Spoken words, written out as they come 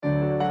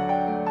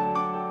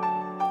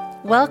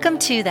Welcome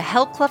to the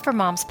Help Club for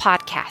Moms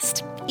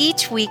podcast.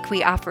 Each week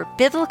we offer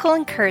biblical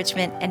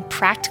encouragement and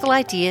practical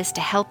ideas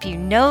to help you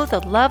know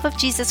the love of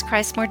Jesus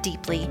Christ more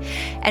deeply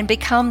and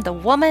become the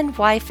woman,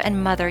 wife,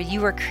 and mother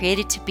you were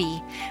created to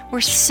be.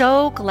 We're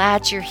so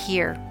glad you're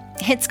here.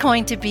 It's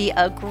going to be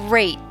a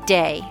great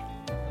day.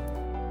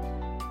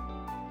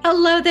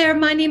 Hello there.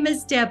 My name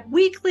is Deb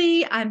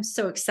Weekly. I'm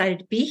so excited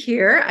to be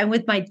here. I'm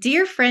with my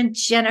dear friend,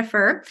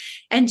 Jennifer.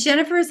 And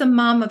Jennifer is a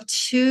mom of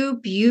two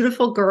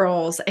beautiful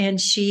girls, and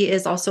she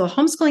is also a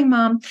homeschooling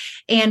mom.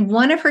 And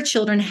one of her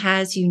children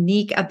has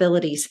unique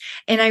abilities.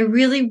 And I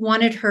really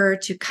wanted her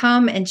to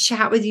come and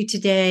chat with you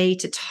today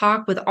to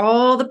talk with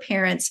all the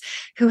parents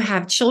who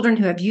have children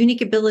who have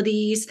unique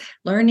abilities,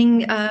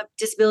 learning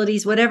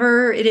disabilities,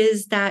 whatever it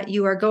is that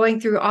you are going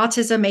through,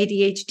 autism,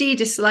 ADHD,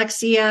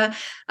 dyslexia,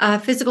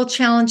 physical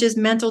challenges,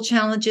 mental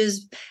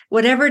challenges,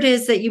 whatever it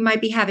is that you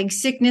might be having,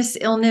 sickness,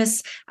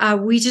 illness,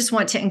 we just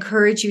want to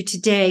encourage you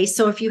today.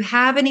 So if you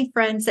have any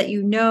friends that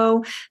you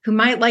know who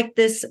might like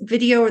this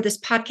video or this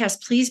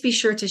podcast, please be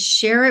sure to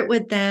share it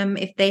with them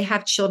if they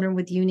have children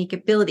with unique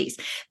abilities.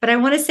 But I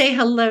want to say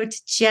hello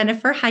to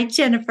Jennifer. Hi,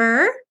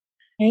 Jennifer.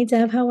 Hey,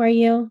 Deb. How are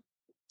you?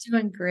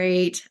 Doing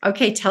great.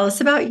 Okay, tell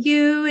us about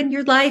you and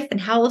your life and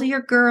how old are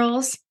your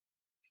girls?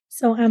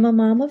 So I'm a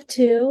mom of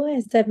two,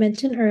 as Deb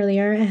mentioned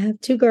earlier. I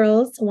have two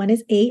girls. One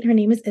is 8. Her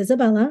name is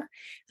Isabella.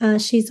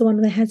 She's the one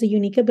that has a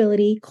unique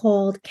ability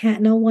called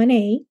CATNA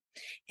 1A.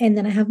 And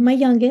then I have my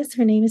youngest.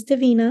 Her name is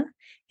Davina,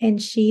 and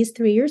she's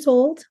 3 years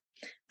old.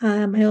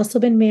 I also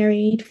been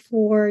married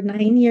for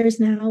 9 years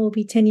now. Will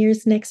be 10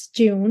 years next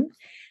June.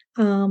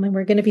 And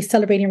we're going to be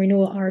celebrating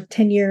our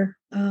 10-year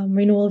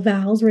renewal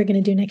vows we're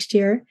going to do next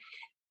year.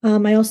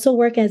 I also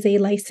work as a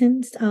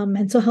licensed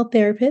mental health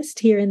therapist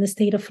here in the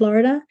state of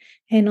Florida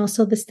and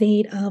also the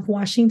state of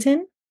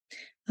Washington.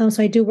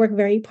 So I do work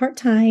very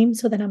part-time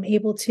so that I'm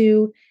able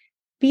to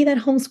be that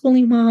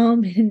homeschooling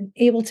mom and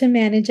able to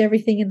manage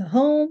everything in the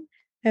home,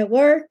 at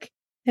work,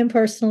 and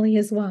personally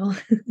as well.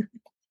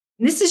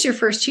 This is your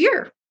first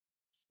year.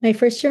 My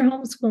first year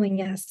homeschooling,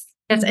 yes.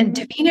 Yes, and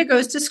Davina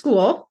goes to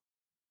school.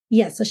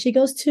 Yes, so she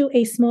goes to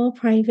a small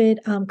private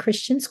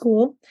Christian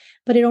school,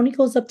 but it only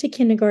goes up to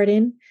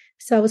kindergarten.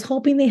 So I was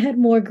hoping they had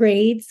more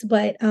grades,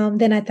 but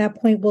then at that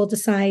point, we'll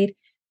decide,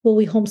 will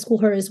we homeschool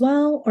her as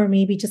well, or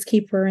maybe just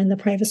keep her in the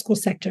private school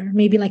sector,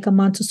 maybe like a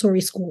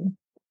Montessori school.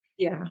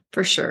 Yeah,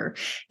 for sure.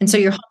 And so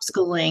you're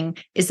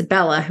homeschooling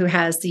Isabella, who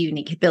has the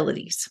unique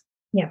abilities.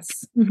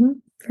 Yes. Mm-hmm.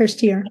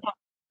 First year.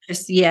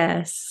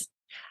 Yes.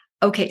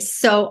 Okay,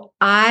 so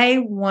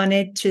I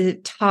wanted to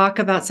talk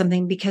about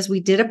something because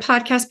we did a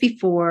podcast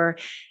before.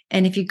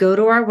 And if you go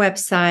to our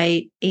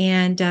website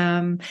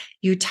and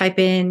you type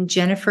in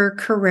Jennifer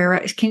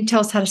Correa, can you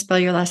tell us how to spell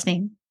your last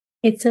name?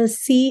 It's a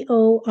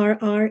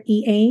Correa,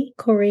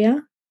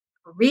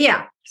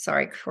 Correa.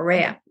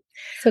 Correa.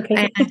 It's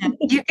okay. And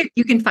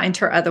you can find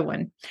her other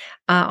one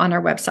on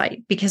our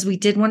website because we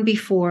did one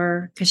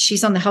before because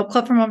she's on the Help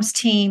Club for Moms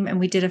team and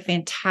we did a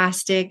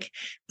fantastic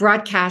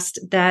broadcast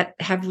that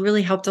have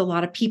really helped a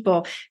lot of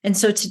people. And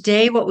so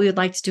today what we would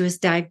like to do is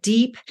dive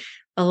deep,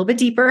 a little bit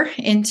deeper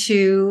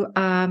into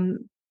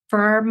for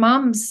our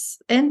moms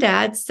and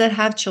dads that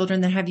have children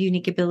that have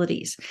unique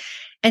abilities.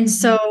 And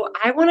so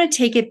I want to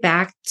take it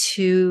back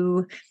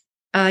to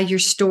your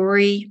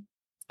story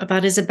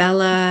about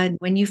Isabella and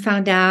when you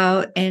found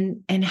out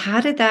and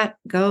how did that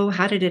go?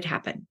 How did it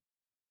happen?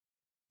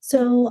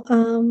 So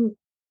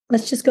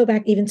let's just go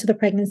back even to the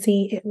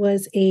pregnancy. It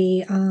was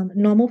a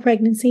normal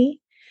pregnancy.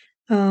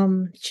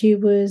 She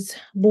was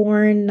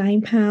born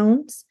 9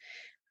 pounds.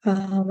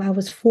 I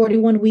was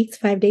 41 weeks,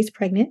 5 days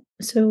pregnant.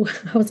 So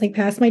I was like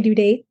past my due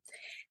date.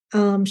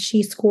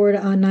 She scored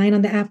a 9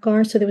 on the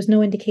APGAR. So there was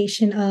no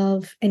indication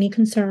of any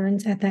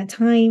concerns at that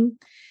time.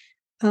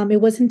 It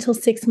wasn't until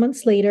 6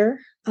 months later,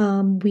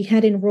 we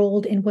had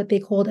enrolled in what they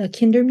called a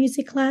kinder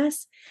music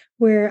class,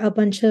 where a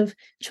bunch of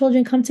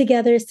children come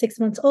together, 6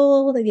 months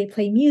old, they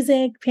play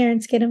music,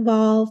 parents get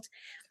involved.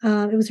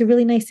 It was a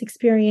really nice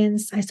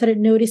experience. I started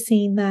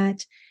noticing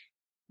that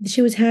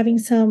she was having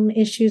some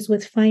issues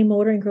with fine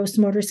motor and gross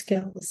motor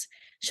skills.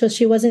 So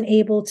she wasn't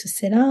able to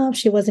sit up.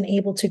 She wasn't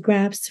able to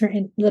grab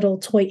certain little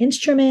toy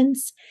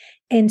instruments.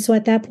 And so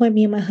at that point,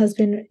 me and my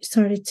husband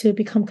started to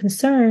become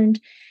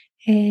concerned.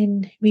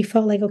 And we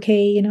felt like,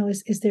 okay,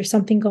 is there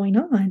something going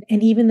on?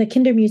 And even the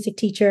kinder music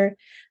teacher,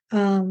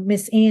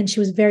 Miss Ann, she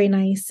was very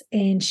nice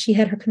and she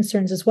had her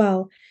concerns as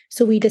well.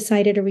 So we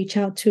decided to reach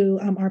out to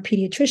our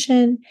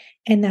pediatrician.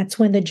 And that's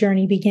when the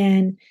journey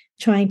began,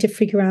 trying to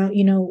figure out,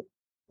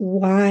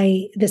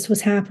 why this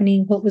was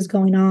happening, what was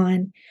going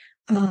on.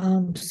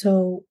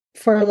 So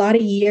for a lot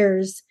of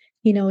years,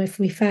 if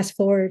we fast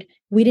forward,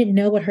 we didn't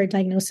know what her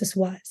diagnosis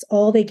was.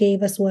 All they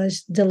gave us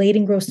was delayed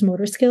in gross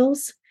motor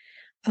skills.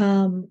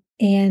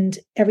 And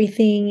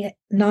everything,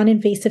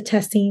 non-invasive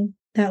testing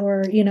that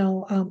were,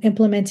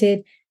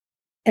 implemented,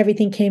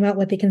 everything came out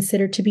what they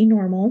considered to be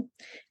normal.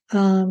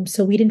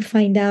 So we didn't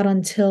find out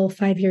until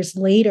 5 years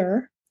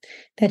later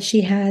that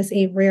she has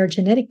a rare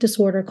genetic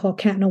disorder called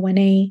CATNA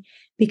 1A,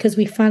 because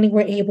we finally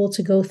were able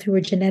to go through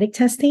a genetic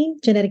testing.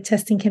 Genetic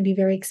testing can be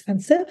very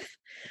expensive.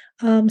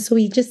 So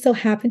we just so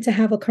happened to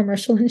have a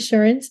commercial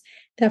insurance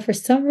that for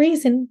some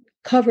reason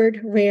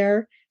covered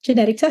rare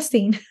genetic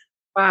testing.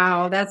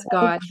 Wow, that's So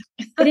God.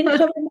 it didn't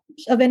cover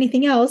much of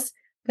anything else,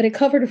 but it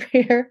covered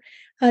rare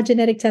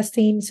genetic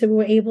testing. So we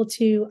were able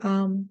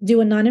to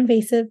do a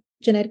non-invasive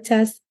genetic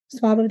test,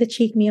 swab of the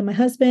cheek, me and my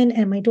husband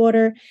and my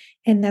daughter.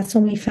 And that's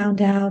when we found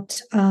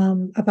out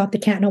about the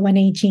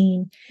CATNA1A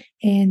gene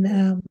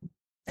and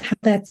how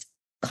that's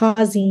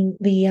causing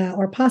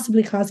or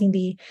possibly causing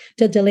the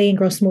delay in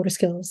gross motor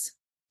skills.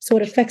 So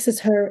it affects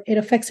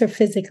her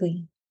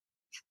physically.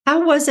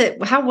 How was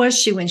it? How was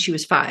she when she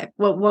was 5?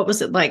 What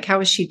was it like? How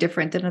was she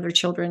different than other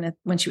children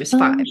when she was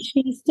 5?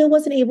 She still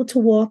wasn't able to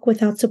walk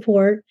without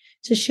support,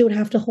 so she would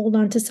have to hold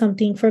on to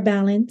something for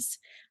balance.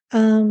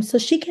 So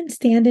she can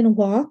stand and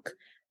walk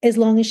as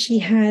long as she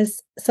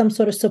has some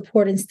sort of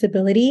support and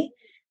stability,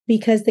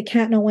 because the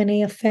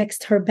CATNA1A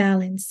affects her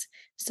balance.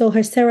 So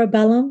her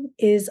cerebellum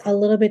is a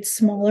little bit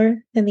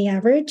smaller than the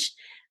average.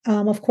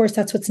 Of course,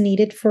 that's what's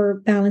needed for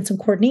balance and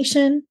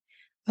coordination.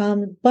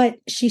 But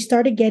she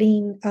started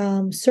getting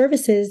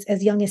services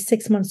as young as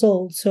 6 months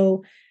old.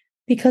 So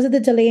because of the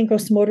delay in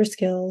gross motor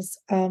skills,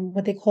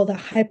 what they call the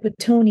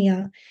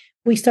hypotonia,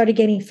 we started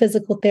getting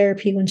physical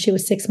therapy when she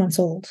was 6 months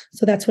old.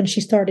 So that's when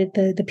she started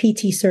the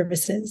PT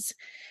services.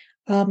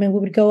 And we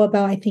would go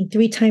about, I think,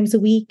 3 times a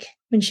week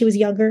when she was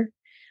younger.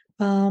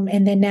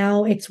 And then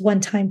now it's 1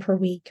 time per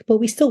week. But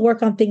we still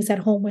work on things at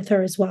home with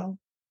her as well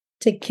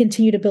to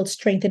continue to build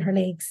strength in her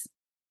legs.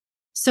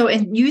 So,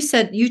 and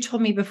you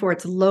told me before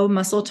it's low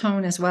muscle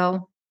tone as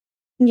well.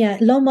 Yeah,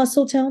 low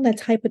muscle tone,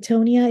 that's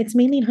hypotonia. It's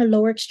mainly in her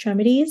lower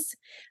extremities.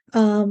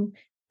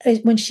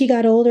 When she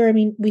got older, I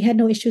mean, we had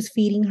no issues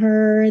feeding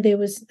her. She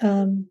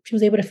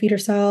was able to feed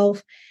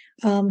herself.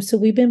 So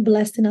we've been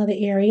blessed in other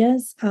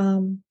areas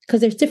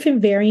because there's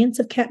different variants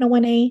of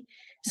CATNA1A.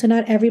 So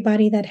not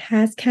everybody that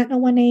has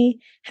CATNA1A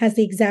has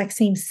the exact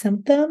same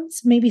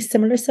symptoms, maybe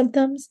similar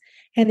symptoms,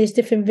 and there's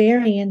different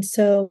variants.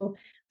 So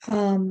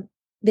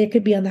there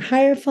could be on the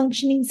higher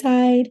functioning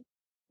side,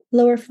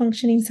 lower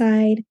functioning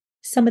side.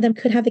 Some of them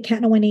could have the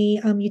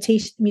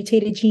CATNA1A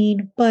mutated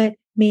gene, but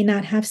may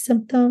not have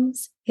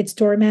symptoms. It's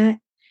doormat.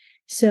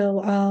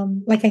 So,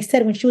 like I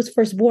said, when she was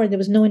first born, there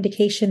was no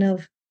indication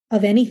of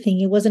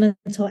anything. It wasn't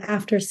until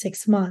after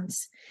 6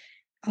 months.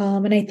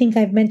 And I think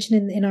I've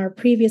mentioned in our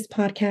previous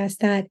podcast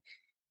that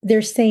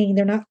they're saying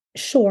they're not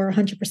sure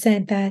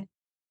 100% that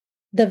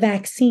the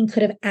vaccine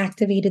could have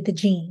activated the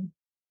gene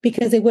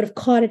because they would have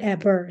caught it at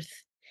birth.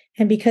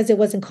 And because it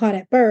wasn't caught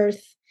at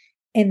birth,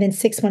 and then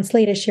 6 months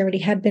later, she already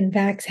had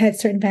had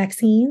certain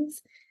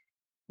vaccines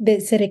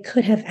that said it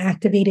could have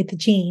activated the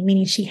gene,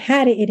 meaning she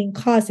had it, it didn't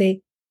cause it,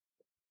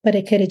 but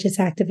it could have just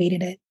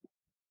activated it.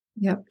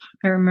 Yep.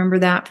 I remember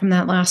that from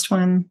that last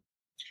one.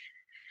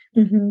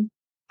 Mm-hmm.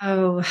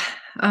 Oh,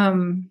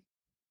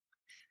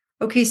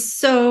 okay.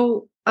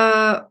 So,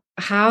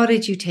 how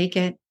did you take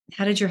it?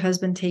 How did your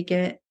husband take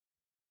it?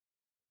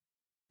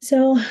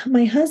 So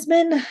my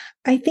husband,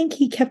 I think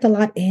he kept a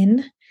lot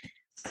in,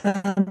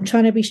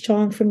 trying to be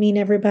strong for me and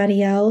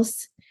everybody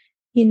else.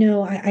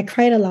 I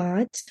cried a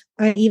lot.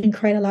 I even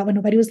cried a lot when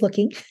nobody was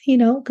looking,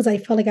 because I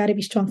felt like I had to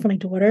be strong for my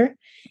daughter.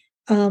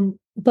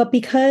 But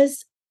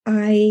because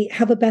I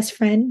have a best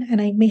friend,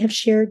 and I may have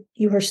shared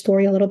her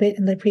story a little bit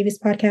in the previous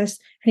podcast,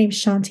 her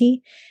name's Shanti.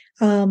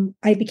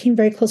 I became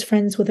very close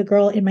friends with a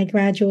girl in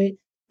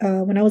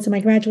when I was in my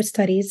graduate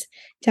studies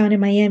down in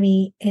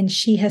Miami, and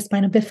she has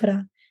spina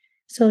bifida.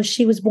 So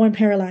she was born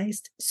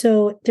paralyzed.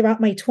 So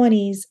throughout my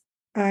 20s,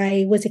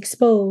 I was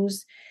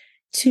exposed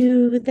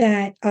to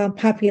that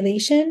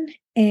population.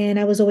 And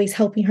I was always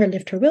helping her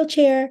lift her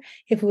wheelchair.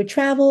 If we would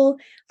travel,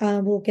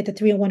 we'll get the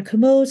 3-in-1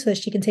 commode so that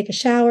she can take a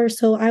shower.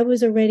 So I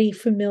was already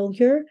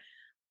familiar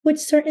with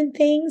certain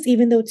things,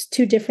 even though it's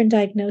 2 different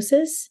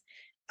diagnoses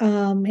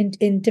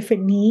and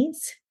different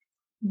needs.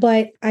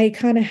 But I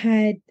kind of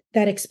had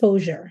that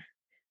exposure.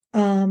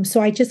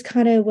 So I just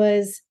kind of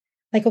was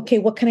like, okay,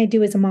 what can I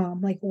do as a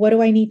mom? Like, who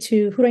do I need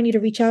to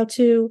reach out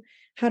to?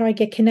 How do I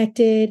get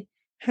connected?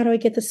 How do I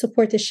get the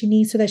support that she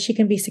needs so that she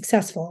can be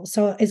successful?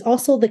 So it's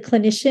also the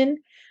clinician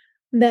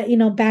that,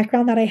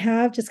 background that I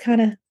have just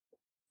kind of,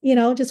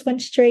 just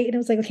went straight and I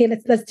was like, okay,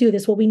 let's do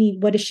this.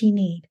 What does she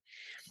need?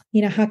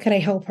 How could I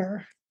help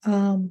her?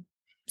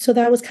 So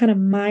that was kind of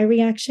my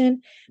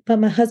reaction.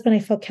 But my husband, I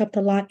felt, kept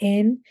a lot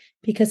in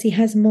because he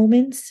has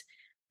moments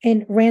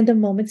and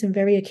random moments and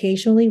very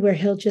occasionally where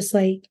he'll just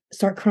like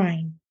start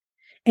crying.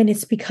 And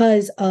it's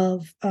because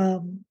of,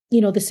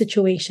 the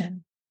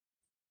situation.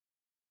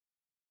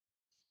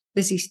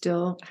 Does he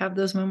still have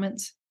those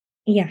moments?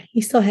 Yeah,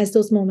 he still has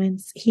those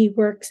moments. He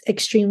works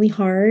extremely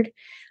hard.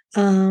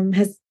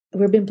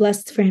 We've been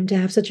blessed for him to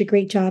have such a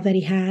great job that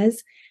he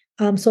has.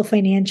 So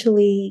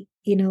financially,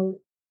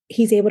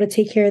 he's able to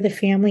take care of the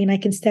family, and I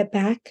can step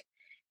back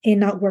and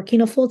not working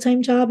a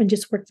full-time job and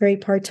just work very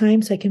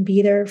part-time so I can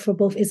be there for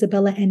both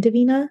Isabella and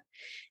Davina.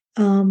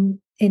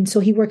 And so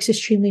he works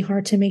extremely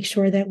hard to make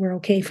sure that we're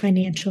okay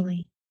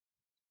financially.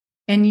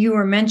 And you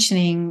were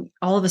mentioning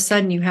all of a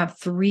sudden you have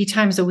 3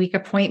 times a week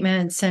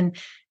appointments, and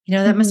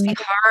that must be Mhm.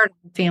 hard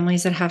on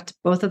families that have to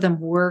both of them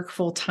work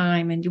full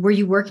time. And were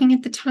you working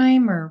at the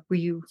time, or were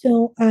you?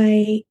 So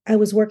I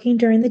was working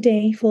during the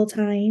day full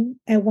time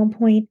at one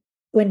point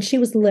when she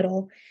was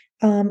little,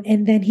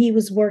 and then he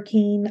was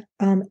working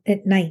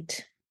at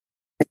night.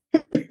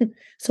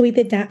 So we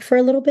did that for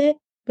a little bit,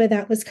 but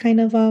that was kind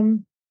of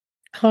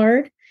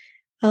hard.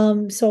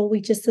 So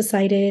we just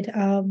decided,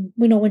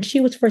 when she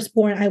was first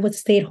born, I was a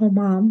stay-at-home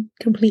mom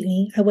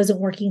completely. I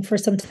wasn't working for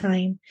some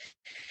time.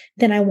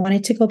 Then I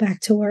wanted to go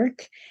back to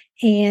work.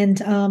 And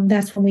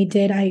that's when we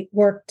did. I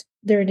worked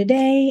during the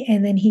day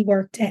and then he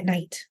worked at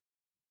night.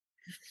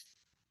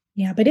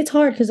 Yeah, but it's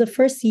hard because the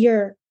first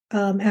year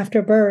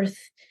after birth,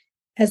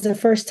 as a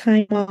first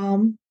time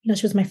mom,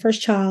 she was my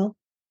first child,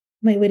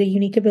 my with a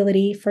unique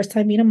ability, first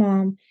time being a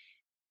mom.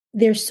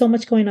 There's so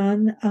much going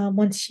on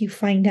once you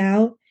find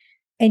out,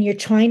 and you're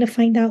trying to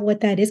find out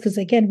what that is. Because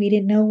again, we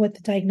didn't know what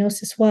the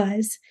diagnosis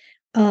was.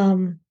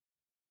 Um,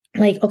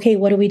 like, okay,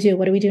 what do we do?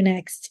 What do we do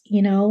next?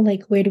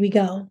 Like, where do we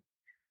go?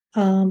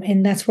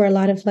 And that's where a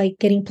lot of like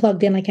getting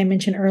plugged in, like I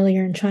mentioned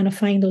earlier, and trying to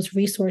find those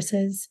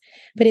resources.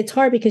 But it's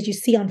hard because you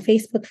see on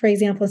Facebook, for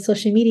example, on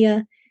social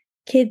media,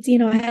 kids,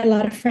 I had a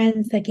lot of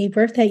friends that gave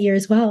birth that year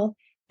as well.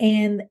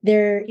 And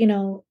they're,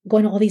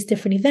 going to all these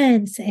different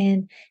events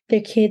and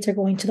their kids are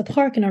going to the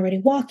park and already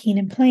walking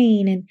and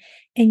playing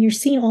and you're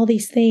seeing all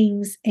these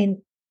things and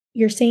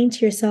you're saying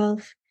to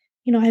yourself,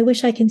 I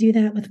wish I can do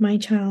that with my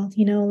child,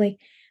 like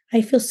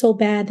I feel so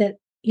bad that,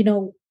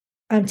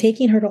 I'm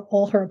taking her to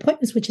all her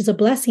appointments, which is a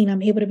blessing.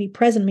 I'm able to be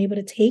present. I'm able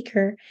to take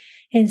her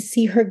and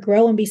see her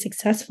grow and be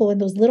successful.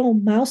 And those little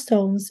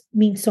milestones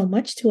mean so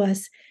much to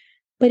us.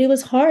 But it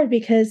was hard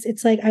because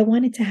it's like I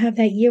wanted to have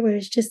that year where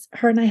it's just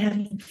her and I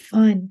having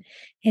fun.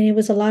 And it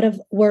was a lot of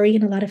worry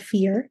and a lot of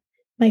fear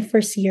my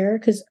first year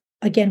because,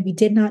 again, we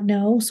did not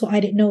know. So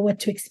I didn't know what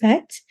to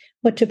expect,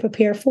 what to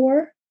prepare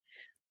for.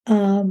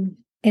 And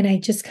I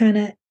just kind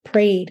of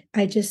prayed.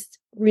 I just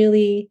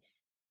really,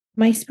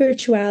 my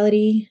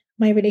spirituality,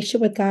 my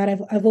relationship with God,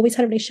 I've always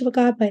had a relationship with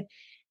God, but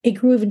it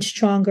grew even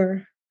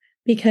stronger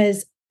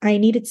because I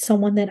needed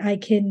someone that I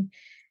can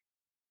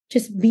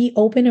just be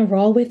open and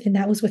raw with, and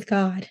that was with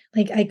God.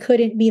 Like I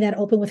couldn't be that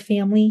open with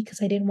family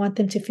because I didn't want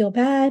them to feel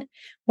bad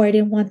or I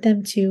didn't want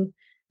them to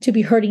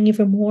be hurting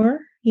even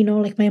more.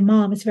 Like my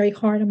mom, it's very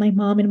hard on my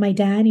mom and my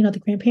dad, the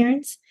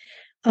grandparents.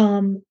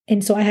 And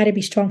so I had to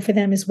be strong for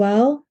them as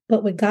well.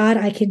 But with God,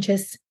 I can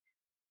just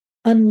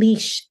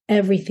unleash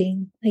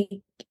everything.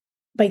 Like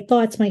my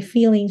thoughts, my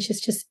feelings,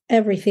 just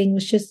everything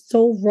was just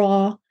so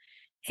raw.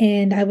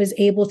 And I was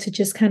able to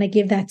just kind of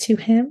give that to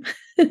him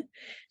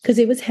because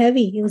it was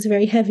heavy. It was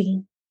very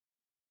heavy.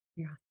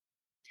 Yeah.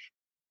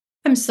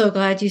 I'm so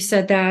glad you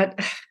said that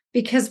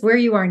because where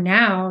you are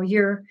now,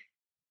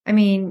 I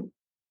mean,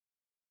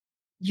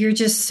 you're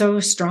just so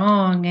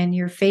strong and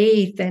your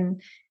faith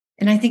and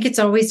I think it's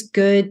always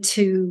good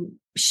to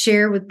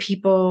share with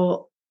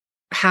people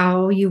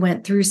how you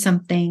went through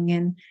something.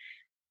 And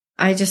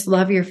I just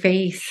love your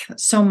faith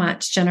so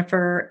much,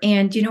 Jennifer.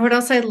 And you know what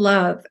else I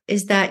love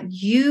is that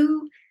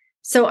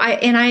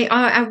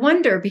I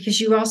wonder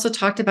because you also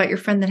talked about your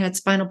friend that had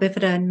spinal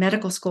bifida in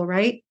medical school,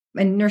 right?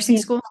 In nursing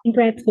Yeah, school, in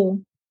grad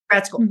school.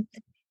 grad school. Mhm.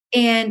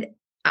 And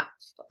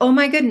oh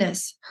my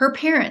goodness, her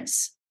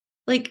parents,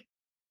 like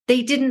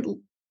they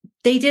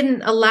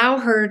didn't allow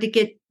her to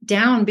get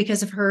down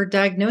because of her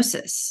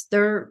diagnosis.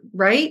 They're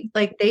right.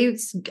 Like Her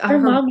her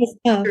mom was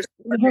tough.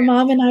 Her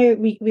mom and I,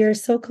 we are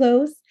so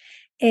close.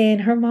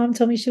 And her mom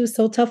told me she was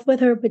so tough with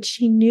her, but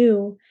she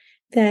knew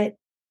that,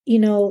 she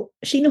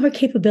knew her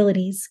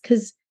capabilities.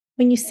 Because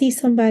when you see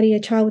somebody, a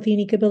child with a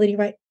unique ability,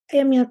 right?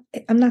 I mean,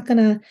 I'm not going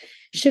to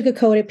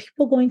sugarcoat it.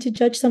 People are going to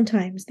judge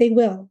sometimes. They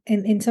will.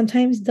 And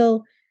sometimes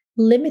they'll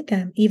limit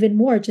them even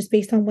more just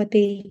based on what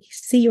they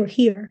see or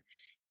hear.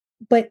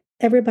 But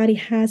everybody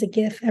has a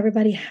gift.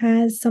 Everybody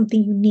has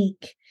something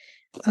unique.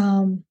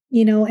 And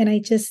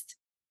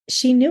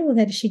she knew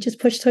that she just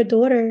pushed her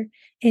daughter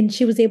and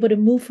she was able to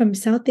move from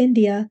South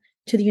India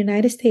to the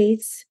United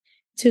States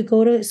to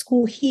go to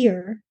school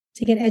here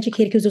to get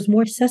educated because it was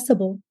more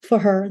accessible for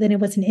her than it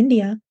was in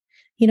India,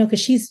 because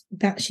she's,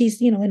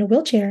 in a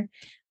wheelchair.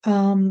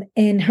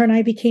 And her and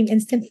I became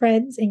instant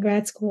friends in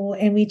grad school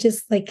and we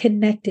just like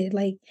connected,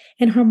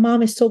 and her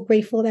mom is so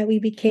grateful that we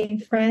became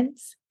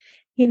friends,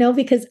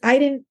 because I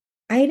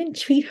didn't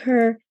treat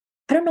her.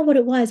 I don't know what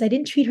it was. I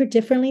didn't treat her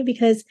differently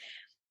because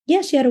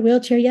yeah, she had a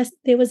wheelchair. Yes,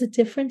 there was a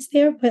difference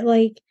there, but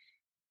like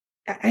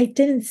I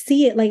didn't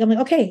see it. Like I'm like,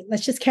 okay,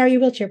 let's just carry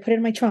your wheelchair, put it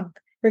in my trunk.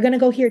 We're gonna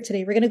go here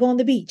today. We're gonna go on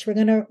the beach. We're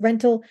gonna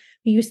rental.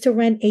 We used to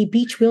rent a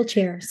beach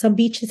wheelchair. Some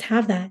beaches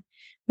have that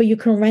where you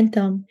can rent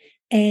them.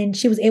 And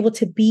she was able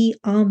to be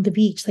on the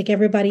beach like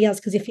everybody else.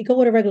 Because if you go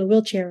with a regular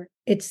wheelchair,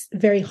 it's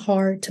very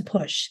hard to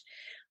push.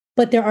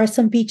 But there are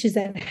some beaches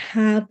that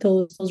have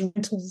those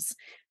rentals.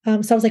 So I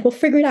was like, we'll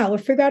figure it out. We'll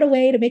figure out a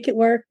way to make it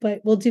work,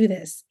 but we'll do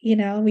this.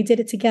 And we did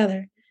it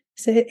together.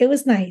 So it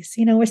was nice.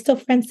 We're still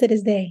friends to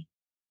this day.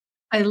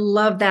 I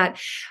love that.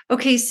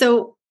 Okay,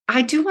 so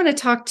I do want to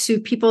talk to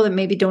people that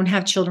maybe don't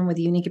have children with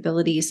unique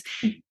abilities.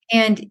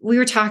 And we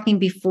were talking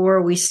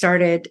before we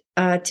started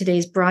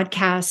today's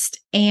broadcast,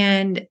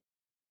 and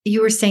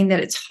you were saying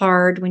that it's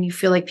hard when you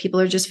feel like people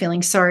are just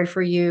feeling sorry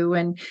for you.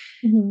 And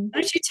Mhm.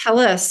 why don't you tell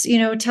us,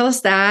 tell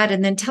us that,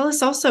 and then tell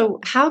us also,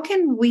 how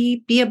can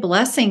we be a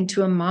blessing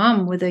to a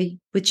mom with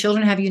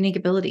children who have unique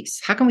abilities?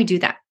 How can we do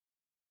that?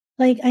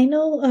 Like, I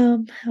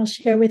know, I'll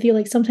share with you,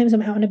 like, sometimes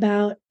I'm out and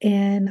about,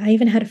 and I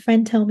even had a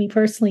friend tell me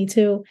personally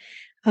too,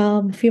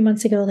 a few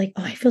months ago, like,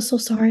 "Oh, I feel so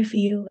sorry for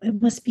you.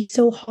 It must be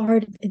so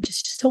hard and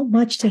just so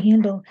much to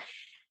handle."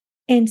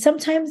 And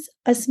sometimes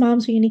us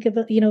moms with with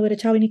a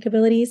child with unique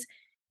abilities,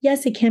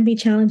 yes, it can be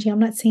challenging. I'm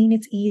not saying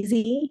it's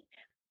easy,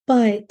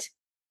 but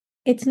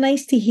it's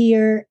nice to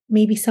hear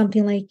maybe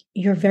something like,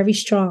 "You're very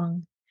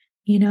strong,"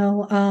 you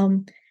know,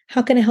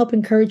 "How can I help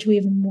encourage you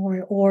even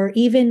more?" Or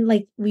even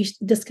like we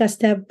discussed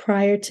that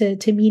prior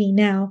to meeting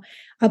now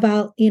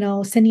about,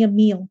 sending a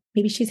meal.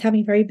 Maybe she's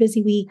having a very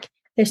busy week.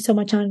 There's so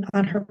much on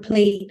her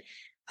plate,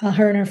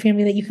 her and her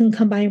family, that you can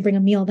come by and bring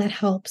a meal. That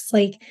helps.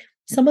 Like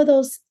some of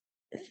those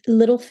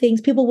little things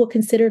people will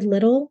consider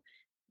little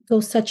go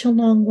such a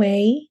long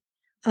way,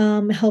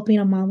 helping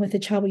a mom with a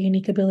child with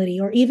unique ability,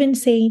 or even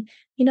saying,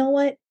 "You know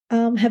what?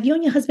 Have you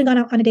and your husband gone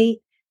out on a date?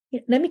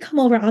 Let me come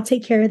over. I'll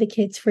take care of the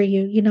kids for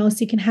you, so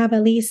you can have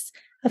at least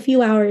a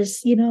few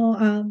hours,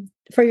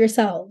 for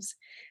yourselves."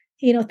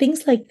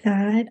 Things like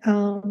that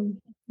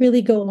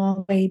really go a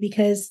long way,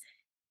 because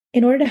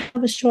in order to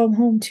have a strong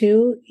home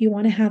too, you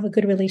want to have a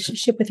good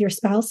relationship with your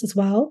spouse as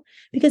well,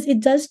 because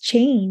it does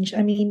change.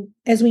 I mean,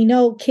 as we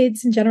know,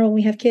 kids in general, when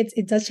we have kids,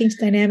 it does change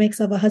the dynamics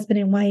of a husband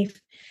and wife.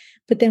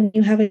 But then when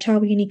you have a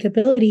child with unique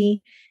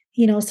ability,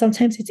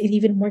 sometimes it's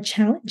even more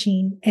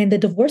challenging. And the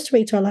divorce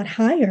rates are a lot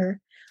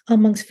higher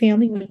amongst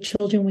family with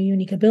children with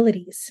unique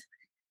abilities.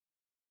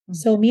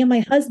 So me and my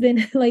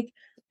husband, like,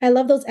 I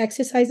love those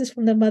exercises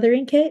from the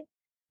mothering kit,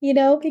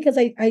 because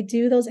I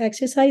do those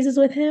exercises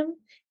with him.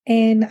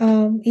 And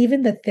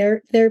even the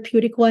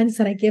therapeutic ones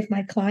that I give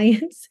my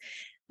clients.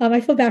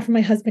 I feel bad for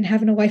my husband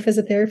having a wife as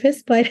a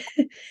therapist, but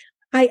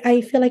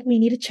I feel like we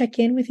need to check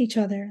in with each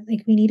other.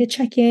 Like we need to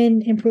check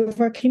in, improve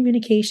our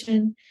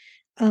communication.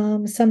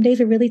 Some days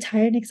we're really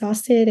tired and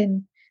exhausted,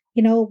 and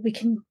we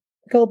can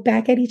go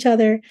back at each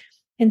other.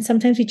 And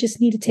sometimes we just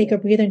need to take a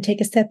breather and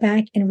take a step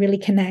back and really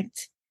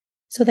connect.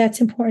 So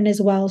that's important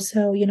as well.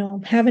 So,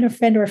 having a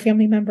friend or a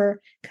family member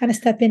kind of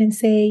step in and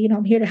say,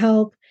 I'm here to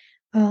help.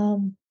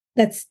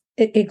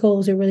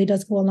 It really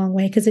does go a long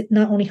way, because it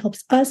not only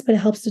helps us, but it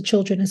helps the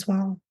children as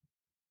well.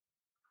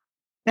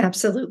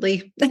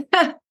 Absolutely.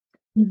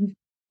 Mhm.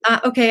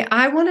 Okay,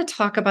 I want to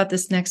talk about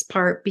this next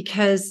part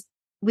because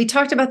we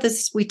talked about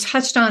this, we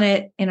touched on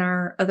it in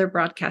our other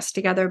broadcast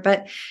together,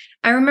 but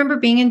I remember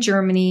being in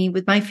Germany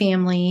with my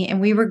family,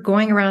 and we were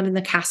going around in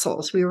the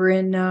castles. We were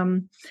in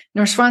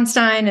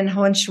Neuschwanstein and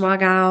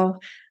Hohenschwangau.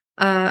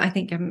 I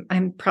think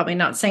I'm probably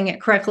not saying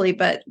it correctly,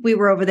 but we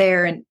were over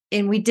there,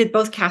 and we did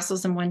both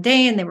castles in one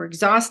day, and they were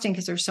exhausting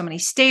because there were so many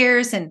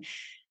stairs.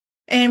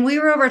 And we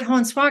were over at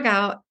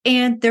Hohenschwangau,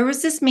 and there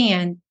was this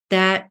man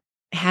that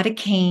had a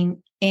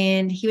cane,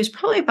 and he was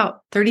probably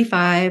about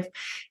 35,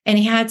 and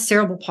he had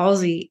cerebral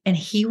palsy, and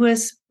he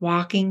was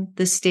walking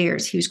the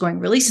stairs. He was going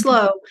really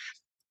slow,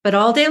 but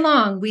all day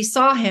long we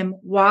saw him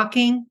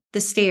walking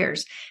the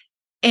stairs.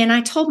 And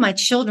I told my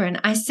children,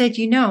 I said,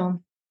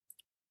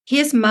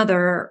 his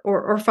mother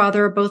or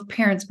father or both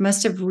parents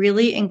must have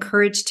really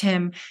encouraged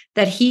him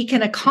that he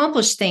can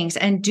accomplish things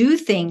and do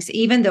things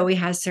even though he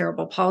has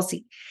cerebral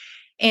palsy.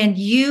 And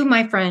you,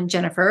 my friend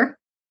Jennifer,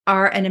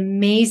 are an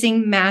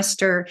amazing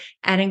master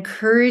at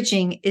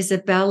encouraging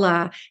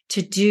Isabella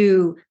to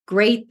do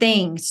great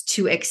things,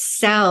 to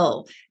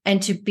excel,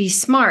 and to be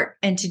smart,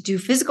 and to do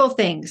physical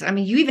things. I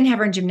mean, you even have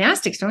her in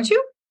gymnastics, don't you?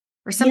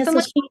 Or Yeah, something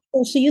so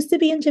like she used to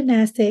be in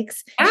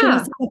gymnastics. She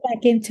wants that. to get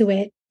back into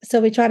it. So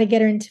we try to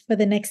get her into for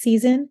the next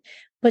season,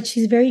 but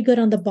she's very good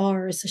on the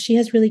bars. So she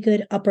has really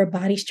good upper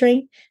body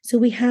strength. So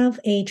we have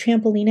a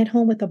trampoline at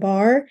home with a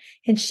bar,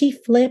 and she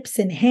flips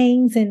and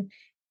hangs, and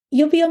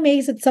you'll be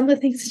amazed at some of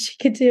the things that she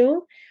could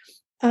do.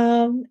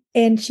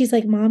 And she's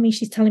like, "Mommy,"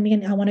 she's telling me,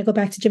 "and I want to go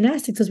back to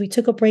gymnastics," because we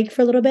took a break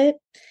for a little bit.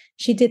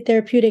 She did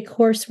therapeutic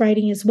horse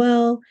riding as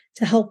well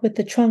to help with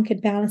the trunk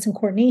and balance and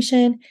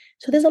coordination.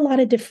 So there's a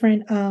lot of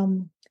different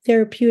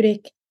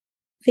therapeutic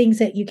things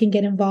that you can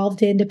get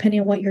involved in depending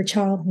on what your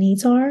child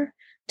needs are,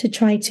 to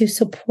try to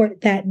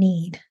support that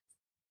need.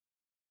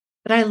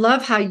 But I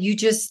love how you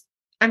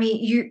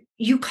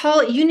call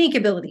it unique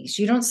abilities.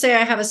 You don't say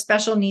I have a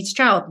special needs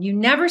child. You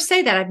never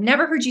say that. I've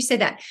never heard you say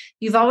that.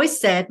 You've always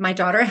said my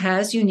daughter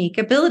has unique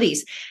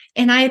abilities.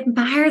 And I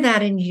admire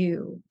that in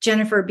you,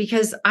 Jennifer,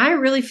 because I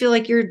really feel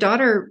like your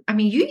daughter, I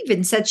mean, you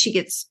even said she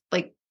gets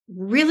like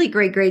really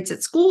great grades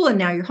at school, and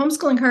now you're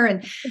homeschooling her.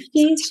 And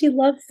She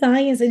loves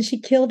science, and she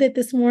killed it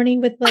this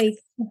morning with like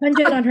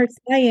 100 on her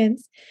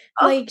science.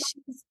 oh, Like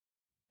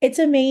it's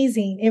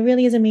amazing. It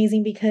really is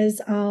amazing,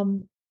 because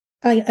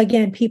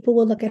again, people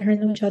will look at her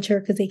and they'll judge her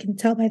because they can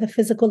tell by the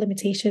physical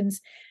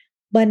limitations.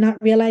 but not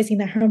realizing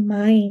that her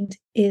mind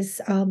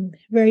is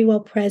very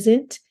well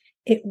present.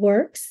 It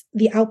works.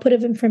 The output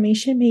of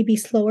information may be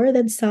slower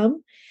than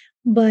some,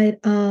 but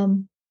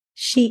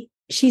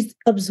she's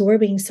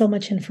absorbing so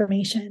much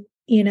information,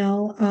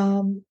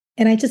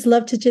 and I just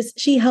love to just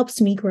she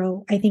helps me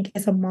grow, I think,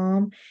 as a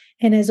mom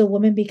and as a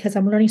woman, because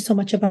I'm learning so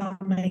much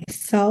about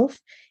myself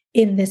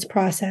in this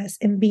process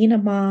and being a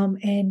mom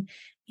and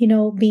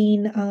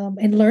being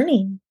and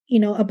learning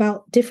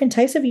about different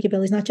types of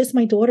abilities, not just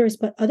my daughters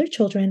but other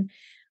children.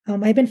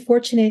 I've been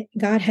fortunate.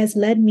 God has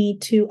led me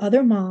to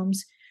other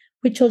moms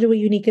with children with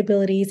unique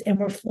abilities, and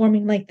we're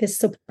forming like this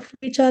support for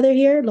each other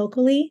here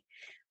locally.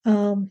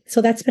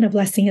 So that's been a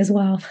blessing as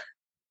well.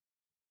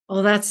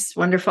 Well, that's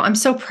wonderful. I'm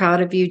so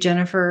proud of you,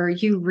 Jennifer.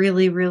 You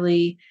really,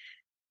 really,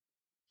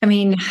 I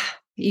mean,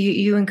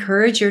 you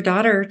encourage your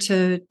daughter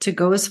to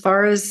go as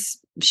far as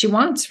she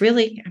wants,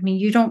 really. I mean,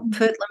 you don't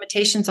put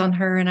limitations on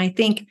her. And I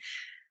think,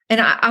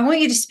 and I want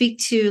you to speak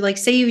to, like,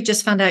 say you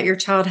just found out your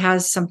child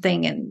has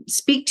something, and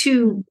speak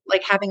to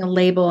like having a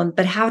label,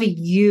 but how do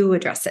you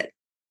address it?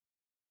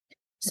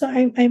 So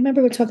I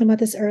remember we were talking about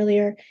this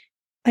earlier.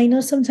 I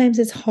know sometimes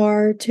it's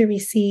hard to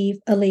receive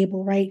a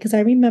label, right? Because I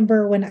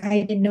remember when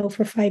I didn't know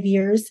for 5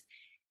 years,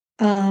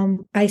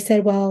 I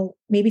said, well,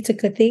 maybe it's a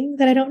good thing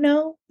that I don't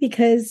know,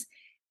 because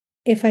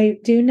if I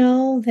do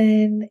know,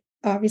 then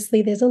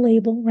obviously there's a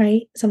label,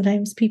 right?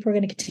 Sometimes people are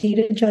going to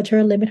continue to judge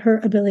her, limit her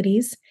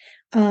abilities.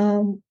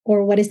 Or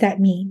what does that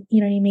mean?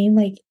 You know what I mean?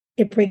 Like,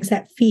 it brings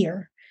that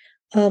fear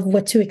of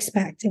what to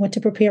expect and what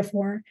to prepare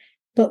for.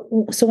 But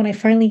so when I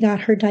finally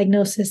got her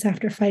diagnosis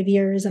after 5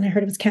 years and I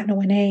heard it was cat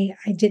one A,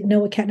 I didn't know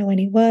what cat one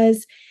A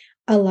was.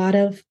 A lot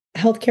of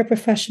healthcare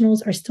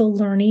professionals are still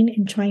learning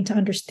and trying to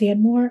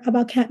understand more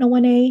about cat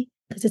one A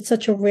because it's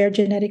such a rare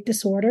genetic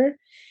disorder.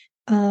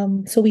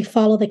 So we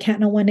follow the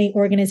cat one A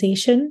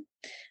organization,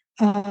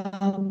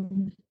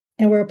 and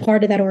we're a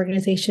part of that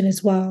organization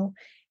as well.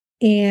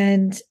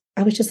 And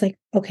I was just like,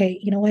 okay,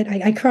 you know what?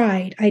 I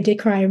cried. I did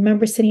cry. I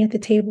remember sitting at the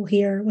table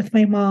here with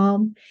my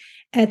mom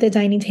at the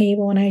dining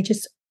table, and I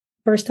just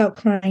burst out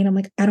crying. I'm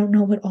like, I don't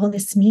know what all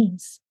this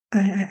means.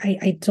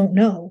 I don't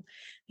know,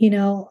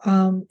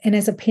 and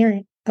as a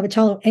parent of a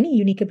child of any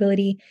unique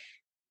ability,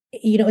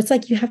 it's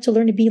like you have to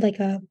learn to be like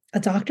a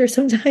doctor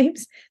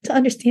sometimes to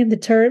understand the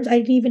terms. I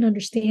didn't even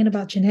understand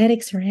about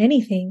genetics or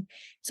anything.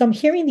 So I'm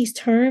hearing these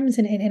terms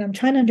and I'm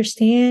trying to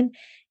understand.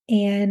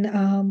 And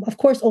of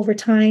course, over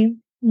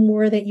time,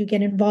 more that you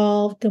get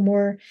involved, the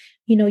more,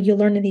 you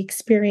learn in the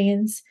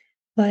experience.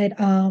 But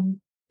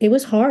it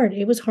was hard.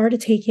 It was hard to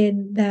take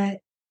in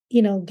that,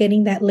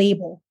 getting that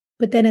label.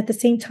 But then at the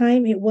same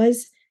time, it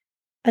was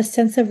a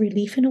sense of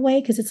relief in a way,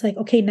 because it's like,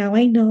 okay, now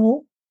I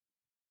know.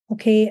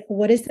 Okay,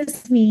 what does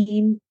this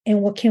mean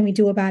and what can we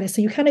do about it?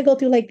 So you kind of go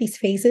through like these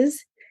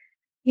phases,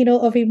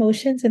 of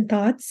emotions and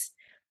thoughts,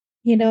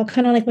 kind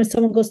of like when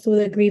someone goes through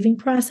the grieving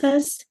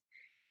process,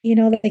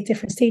 like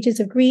different stages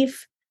of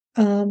grief.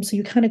 So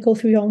you kind of go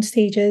through your own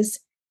stages,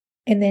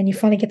 and then you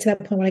finally get to that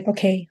point where, like,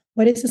 okay,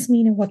 what does this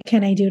mean and what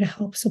can I do to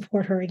help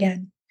support her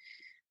again?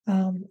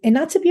 And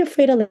not to be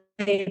afraid of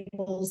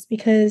labels,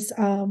 because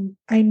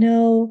I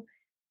know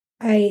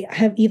I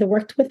have either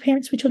worked with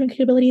parents with children with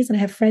abilities, and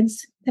I have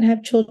friends that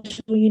have children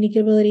with unique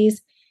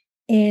abilities.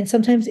 And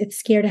sometimes it's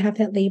scary to have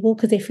that label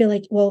because they feel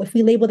like, well, if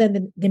we label them,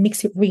 then it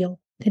makes it real.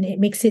 Then it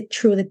makes it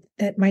true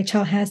that my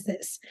child has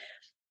this.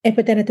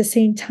 But then at the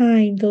same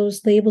time,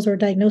 those labels or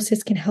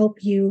diagnosis can help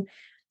you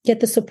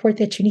get the support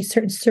that you need,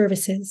 certain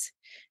services,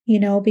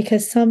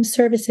 because some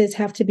services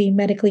have to be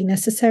medically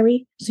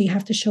necessary. So you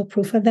have to show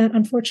proof of that,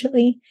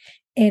 unfortunately.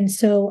 And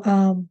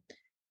so,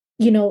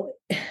 you know,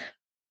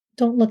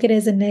 don't look at it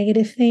as a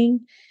negative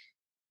thing.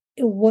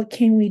 What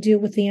can we do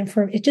with the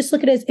information? Just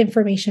look at it as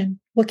information.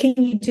 What can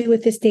you do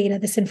with this data,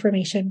 this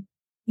information?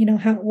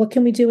 What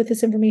can we do with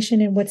this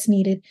information and what's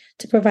needed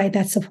to provide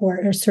that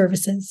support or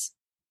services?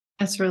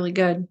 That's really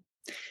good.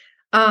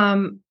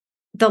 The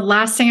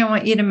last thing I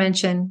want you to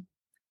mention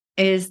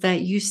is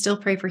that you still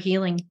pray for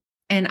healing.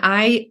 And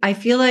I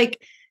feel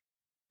like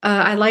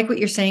I like what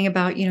you're saying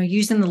about,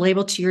 using the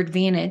label to your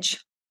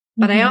advantage.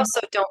 But I also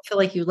don't feel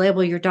like you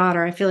label your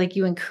daughter. I feel like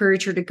you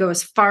encourage her to go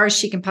as far as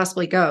she can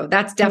possibly go.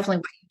 That's definitely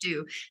what you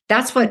do.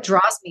 That's what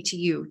draws me to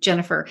you,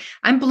 Jennifer.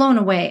 I'm blown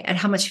away at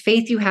how much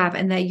faith you have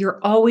and that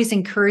you're always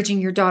encouraging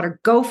your daughter,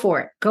 go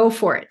for it, go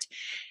for it.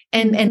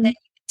 And then you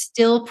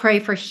still pray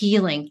for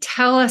healing.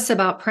 Tell us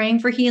about praying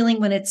for healing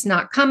when it's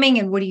not coming,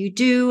 and what do you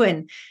do,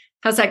 and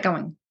how's that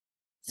going?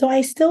 So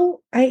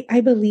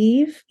I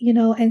believe,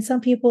 and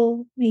some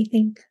people may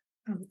think,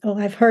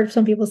 I've heard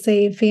some people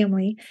say in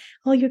family,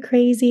 oh, you're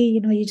crazy.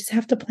 You just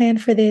have to plan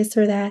for this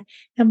or that.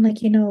 I'm like,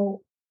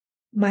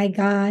 my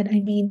God,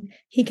 I mean,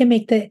 he can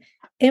make the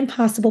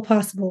impossible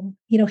possible.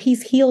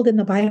 He's healed in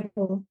the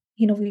Bible.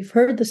 We've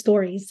heard the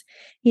stories.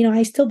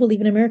 I still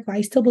believe in a miracle.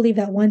 I still believe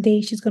that one day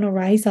she's going to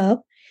rise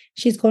up,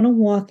 she's going to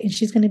walk, and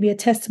she's going to be a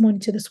testimony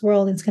to this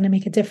world, and it's going to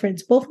make a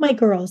difference. Both my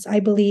girls, I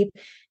believe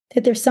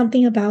that there's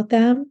something about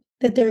them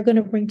that they're going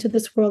to bring to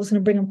this world, is going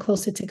to bring them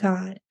closer to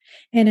God.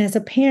 And as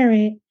a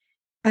parent,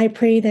 I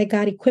pray that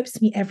God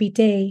equips me every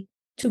day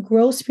to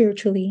grow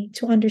spiritually,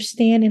 to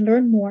understand and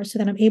learn more so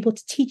that I'm able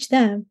to teach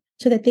them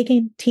so that they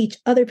can teach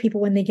other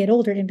people when they get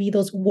older and be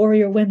those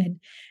warrior women,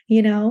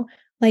 you know?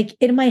 Like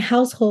in my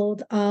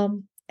household,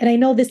 and I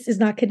know this is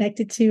not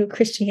connected to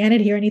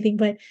Christianity or anything,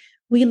 but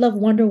we love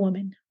Wonder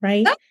Woman,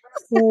 right?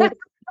 So,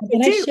 You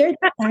and I do. shared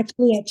this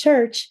actually at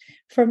church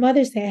for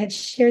Mother's Day. I had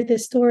shared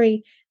this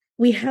story.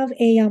 We have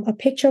a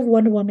picture of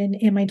Wonder Woman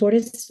in my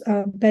daughter's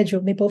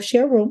bedroom. They both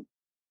share a room,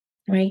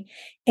 right?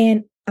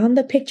 And on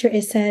the picture,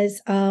 it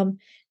says,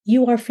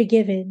 you are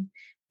forgiven,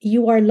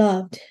 you are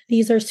loved.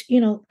 These are,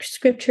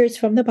 scriptures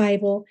from the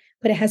Bible,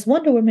 but it has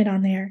Wonder Woman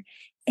on there.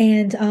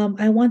 And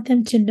I want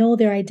them to know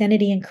their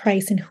identity in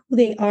Christ and who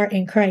they are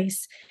in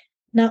Christ,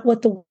 not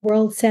what the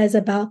world says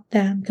about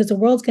them, because the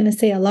world's going to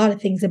say a lot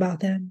of things about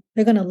them.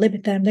 They're going to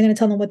limit them. They're going to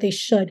tell them what they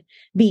should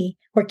be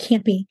or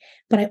can't be.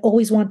 But I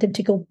always want them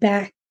to go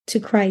back to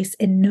Christ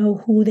and know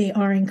who they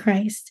are in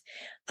Christ.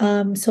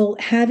 So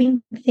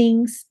having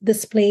things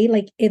displayed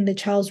like in the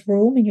child's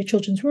room, in your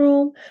children's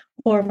room,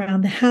 or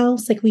around the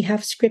house, like we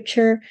have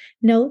scripture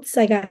notes.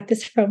 I got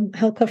this from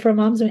Help for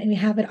Moms, and we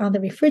have it on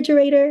the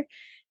refrigerator.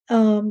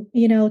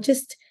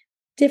 Just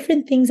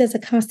different things as a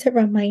constant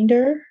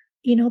reminder,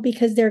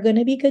 because there are going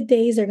to be good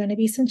days, there are going to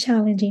be some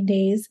challenging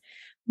days,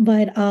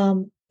 but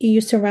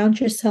you surround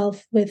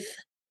yourself with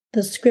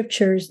the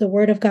scriptures, the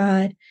word of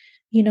God,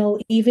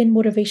 even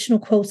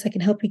motivational quotes that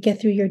can help you get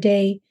through your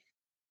day.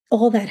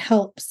 All that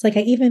helps. Like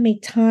I even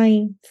make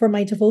time for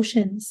my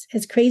devotions.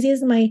 As crazy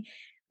as my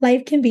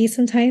life can be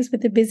sometimes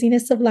with the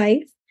busyness of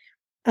life,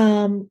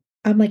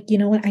 I'm like, you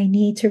know what? I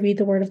need to read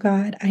the word of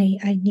God.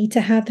 I need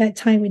to have that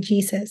time with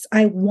Jesus.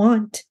 I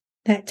want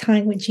that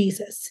time with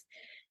Jesus,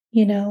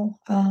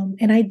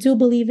 and I do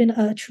believe in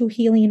a true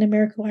healing and a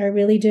miracle. I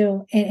really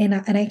do. And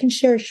I can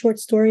share a short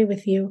story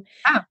with you.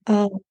 Ah,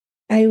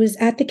 I was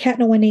at the Cat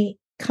 118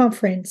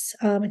 conference.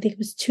 I think it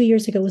was 2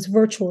 years ago. It was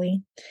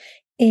virtually.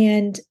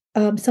 And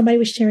somebody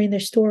was sharing their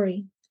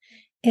story.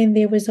 And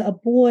there was a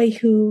boy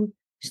who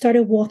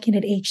started walking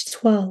at age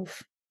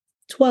 12,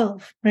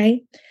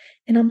 right?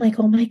 And I'm like,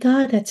 oh my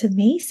God, that's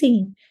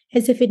amazing.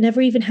 As if it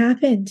never even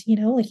happened,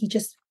 like he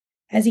just,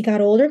 as he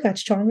got older, got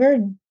stronger,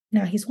 and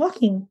now he's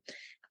walking.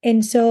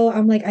 And so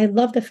I'm like, I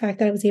love the fact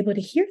that I was able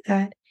to hear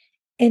that.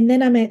 And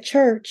then I'm at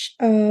church.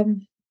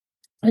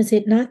 Was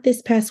it not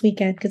this past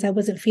weekend because I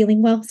wasn't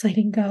feeling well, so I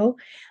didn't go.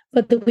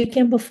 But the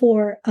weekend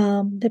before,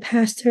 the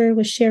pastor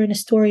was sharing a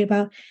story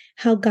about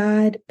how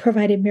God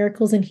provided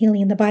miracles and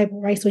healing in the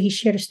Bible, right? So he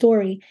shared a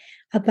story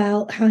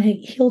about how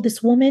he healed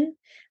this woman,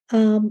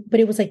 but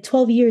it was like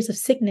 12 years of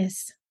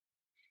sickness.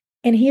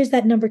 And here's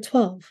that number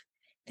 12.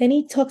 Then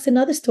he talks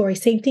another story,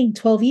 same thing,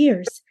 12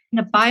 years. in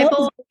the 12 is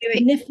Bible, wait,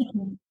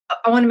 significant.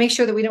 I want to make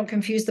sure that we don't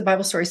confuse the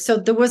Bible stories. So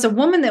there was a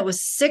woman that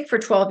was sick for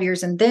 12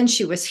 years and then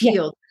she was Yes,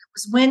 healed. It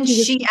was when she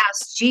was, she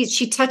asked Jesus,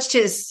 she touched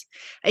yes,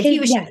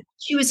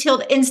 she was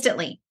healed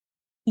instantly.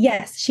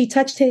 yes, she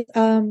touched his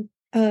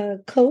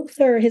clothes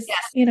or his,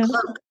 Yes.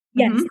 Cloak.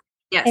 yes. Mhm.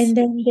 Yes. And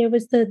then there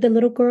was the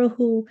little girl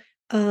who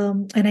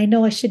and I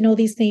know I should know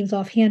these names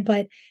offhand,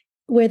 but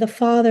where the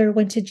father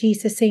went to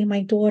Jesus saying,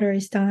 my daughter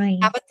is dying.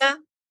 Tabitha?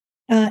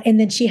 And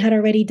then she had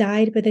already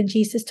died, but then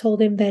Jesus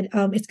told him that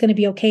it's gonna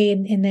be okay.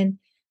 And then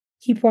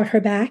he brought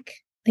her back,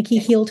 like he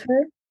Yes. healed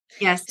her.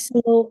 Yes.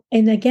 So,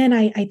 and again,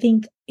 I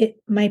think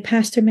my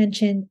pastor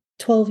mentioned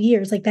 12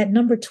 years, like that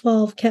number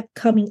 12 kept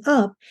coming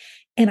up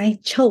and I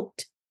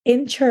choked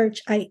in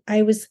church.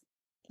 I was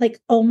like,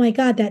 oh my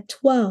God, that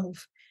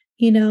 12,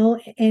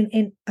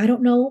 and I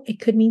don't know, it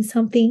could mean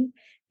something,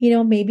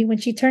 maybe when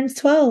she turns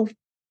 12,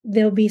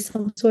 there'll be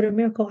some sort of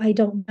miracle. I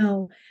don't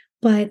know.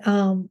 But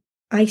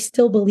I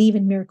still believe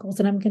in miracles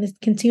and I'm going to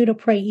continue to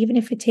pray, even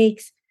if it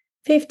takes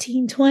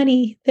 15,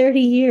 20, 30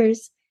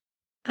 years.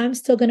 I'm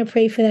still going to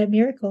pray for that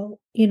miracle,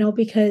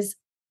 because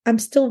I'm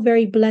still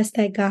very blessed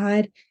that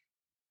God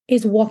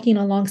is walking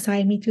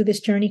alongside me through this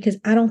journey. Because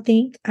I don't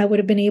think I would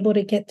have been able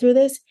to get through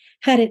this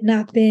had it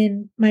not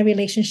been my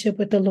relationship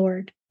with the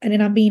Lord. And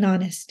then I'm being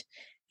honest,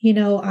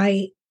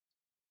 I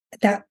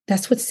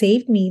that's what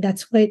saved me.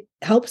 That's what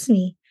helps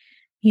me,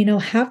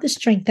 have the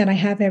strength that I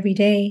have every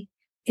day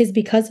is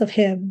because of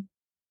Him.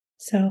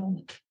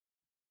 So,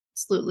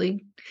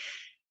 Absolutely.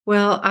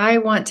 Well, I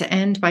want to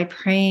end by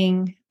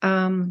praying,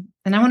 and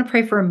I want to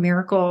pray for a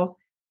miracle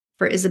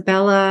for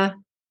Isabella.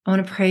 I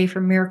want to pray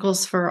for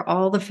miracles for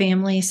all the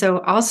family. So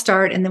I'll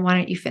start, and then why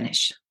don't you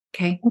finish?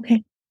 Okay.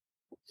 okay.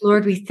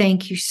 Lord, we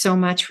thank you so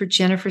much for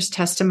Jennifer's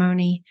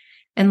testimony.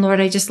 And Lord,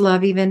 I just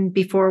love, even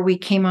before we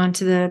came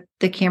onto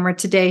the camera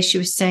today, she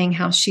was saying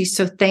how she's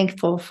so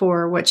thankful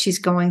for what she's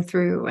going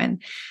through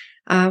and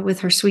with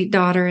her sweet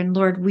daughter. And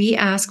Lord, we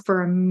ask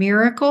for a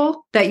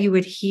miracle that you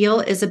would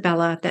heal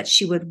Isabella, that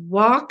she would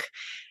walk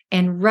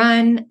and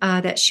run,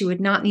 that she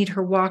would not need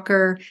her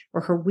walker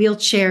or her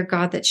wheelchair,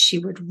 God, that she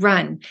would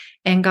run.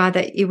 And God,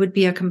 that it would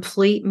be a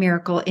complete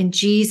miracle in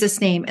Jesus'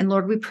 name. And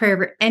Lord, we pray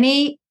over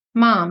any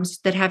moms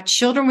that have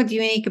children with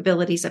unique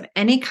abilities of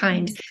any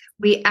kind,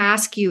 we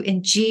ask you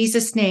in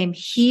Jesus' name,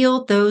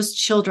 heal those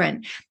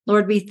children.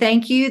 Lord, we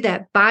thank you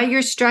that by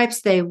your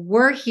stripes they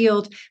were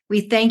healed.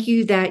 We thank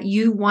you that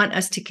you want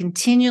us to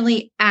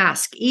continually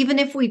ask. Even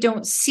if we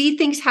don't see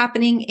things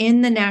happening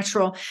in the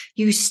natural,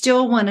 you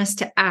still want us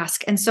to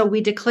ask. And so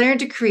we declare and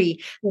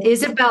decree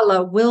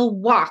Isabella will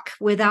walk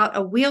without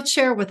a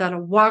wheelchair, without a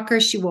walker.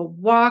 She will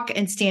walk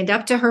and stand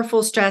up to her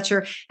full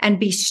stature and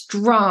be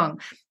strong.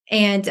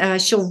 And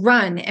she'll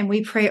run. And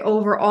we pray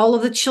over all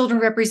of the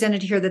children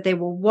represented here that they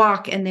will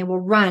walk and they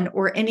will run,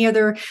 or any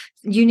other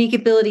unique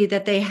ability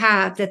that they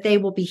have, that they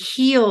will be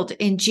healed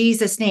in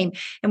Jesus' name.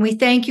 And we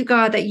thank you,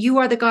 God, that you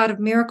are the God of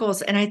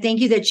miracles. And I thank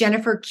you that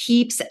Jennifer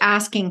keeps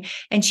asking,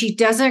 and she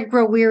doesn't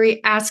grow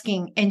weary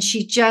asking, and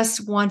she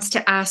just wants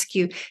to ask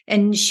you.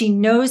 And she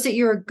knows that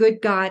you're a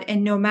good God.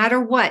 And no matter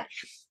what,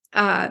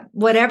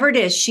 whatever it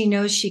is, she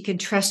knows she can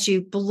trust you.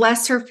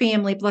 Bless her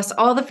family. Bless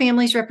all the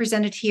families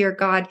represented here,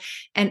 God,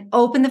 and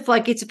open the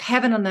floodgates of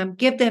heaven on them.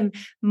 Give them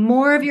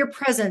more of your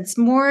presence,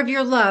 more of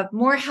your love,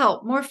 more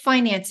help, more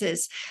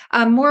finances,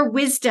 more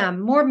wisdom,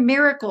 more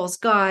miracles,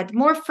 God,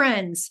 more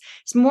friends,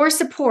 more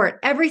support,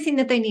 everything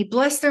that they need.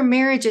 Bless their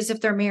marriages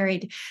if they're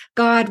married.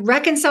 God,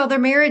 reconcile their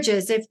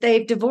marriages if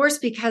they've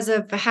divorced because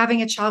of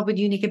having a child with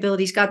unique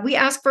abilities. God, we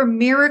ask for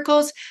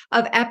miracles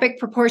of epic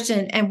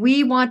proportion, and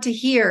we want to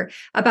hear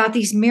about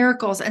these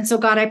miracles. And so,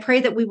 God, I pray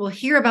that we will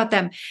hear about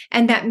them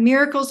and that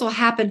miracles will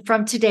happen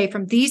from today,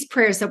 from these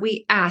prayers that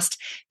we asked,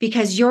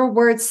 because your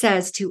word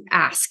says to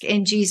ask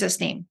in Jesus'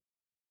 name.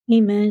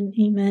 Amen.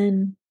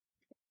 Amen.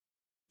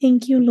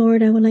 Thank you,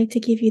 Lord. I would like to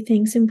give you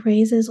thanks and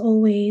praise as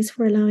always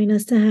for allowing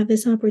us to have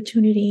this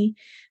opportunity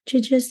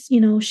to just,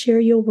 share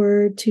your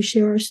word, to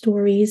share our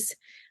stories,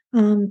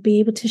 be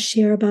able to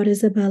share about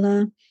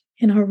Isabella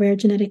and her rare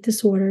genetic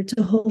disorder,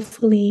 to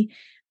hopefully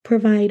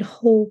provide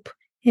hope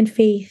and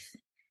faith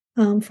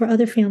for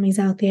other families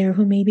out there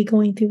who may be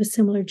going through a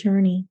similar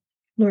journey.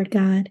 Lord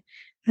God,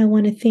 I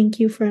want to thank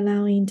you for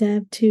allowing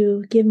Deb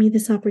to give me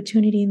this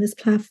opportunity and this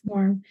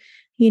platform,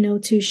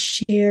 to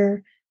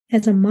share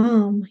as a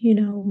mom,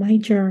 my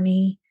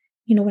journey,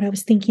 what I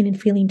was thinking and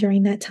feeling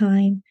during that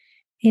time,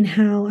 and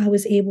how I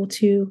was able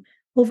to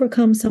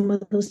overcome some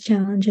of those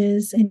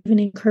challenges and even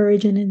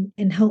encourage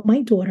and help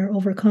my daughter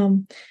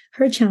overcome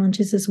her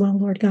challenges as well,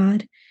 Lord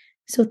God.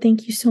 So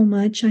thank you so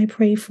much. I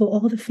pray for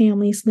all the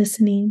families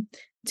listening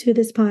to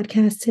this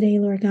podcast today,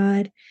 Lord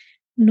God,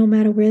 no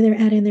matter where they're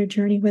at in their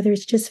journey, whether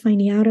it's just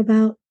finding out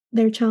about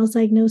their child's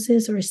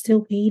diagnosis or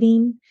still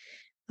waiting,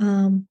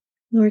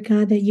 Lord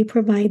God, that you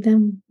provide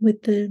them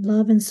with the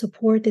love and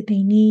support that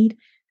they need,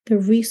 the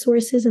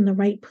resources and the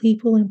right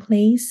people in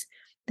place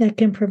that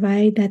can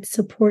provide that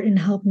support and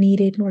help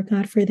needed, Lord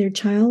God, for their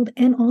child,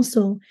 and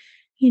also,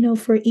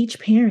 for each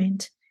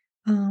parent.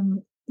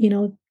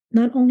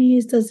 Not only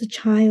does the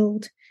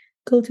child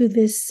go through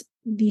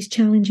these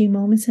challenging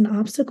moments and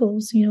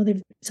obstacles,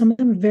 some of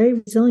them are very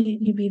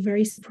resilient. You'd be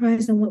very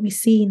surprised on what we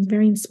see, and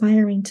very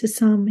inspiring to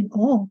some and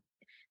all,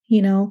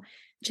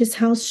 just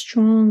how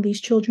strong these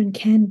children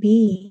can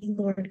be,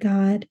 Lord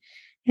God.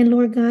 And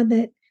Lord God,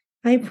 that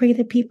I pray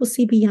that people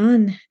see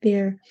beyond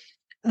their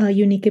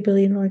unique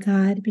ability, Lord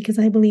God, because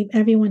I believe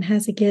everyone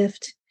has a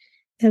gift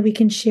that we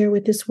can share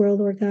with this world,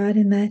 Lord God,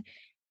 and that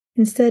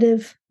instead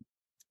of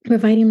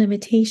providing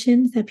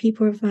limitations, that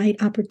people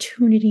provide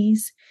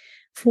opportunities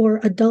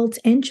for adults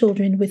and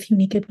children with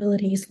unique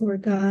abilities,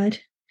 Lord God.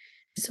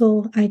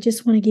 So I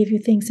just want to give you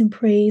thanks and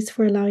praise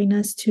for allowing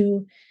us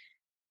to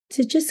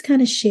just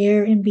kind of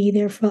share and be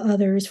there for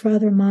others, for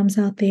other moms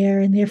out there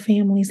and their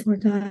families,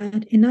 Lord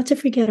God, and not to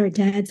forget our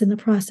dads in the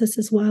process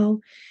as well.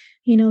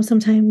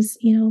 Sometimes,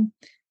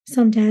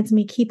 some dads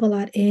may keep a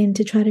lot in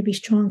to try to be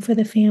strong for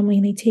the family,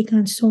 and they take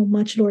on so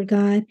much, Lord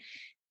God,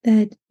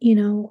 that,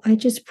 I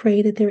just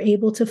pray that they're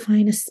able to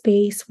find a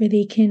space where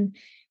they can,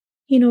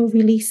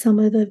 release some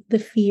of the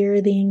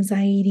fear, the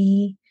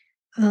anxiety,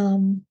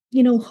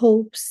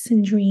 hopes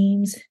and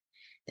dreams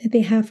that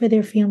they have for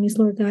their families,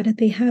 Lord God, that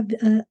they have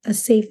a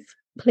safe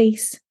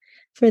place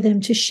for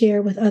them to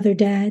share with other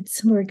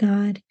dads, Lord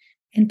God,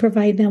 and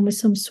provide them with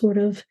some sort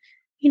of,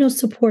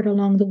 support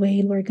along the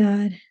way, Lord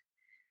God.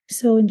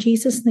 So in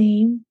Jesus'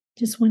 name,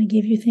 just want to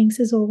give you thanks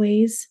as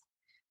always.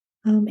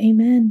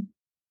 Amen.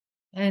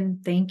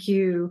 And thank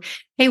you.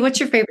 Hey, what's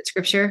your favorite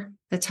scripture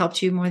that's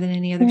helped you more than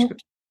any other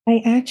scripture?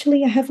 I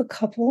have a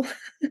couple.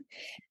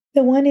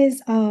 The one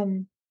is,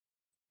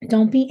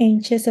 don't be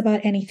anxious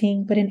about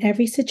anything, but in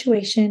every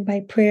situation,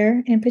 by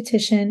prayer and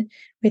petition,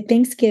 with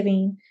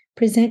thanksgiving,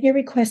 present your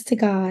request to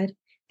God,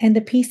 and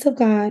the peace of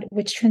God,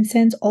 which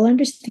transcends all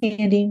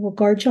understanding, will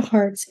guard your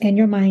hearts and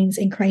your minds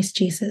in Christ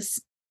Jesus.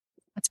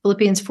 That's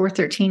Philippians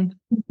 4:13.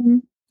 Mm-hmm.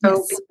 Oh,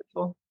 Yes.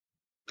 beautiful.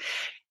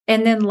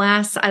 And then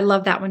last, I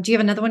love that one. Do you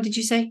have another one? Did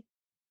you say?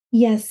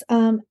 Yes.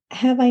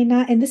 Have I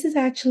not? And this is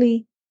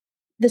actually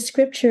the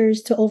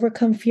scriptures to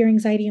overcome fear,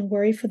 anxiety, and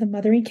worry for the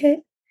mothering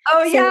kit.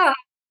 Oh, So yeah.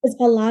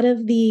 a lot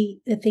of the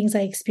things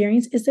I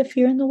experience is the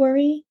fear and the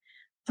worry.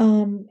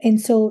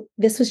 And so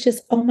this was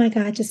just, oh my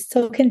God, just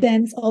so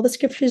condensed, all the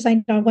scriptures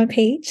I know on one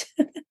page.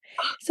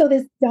 So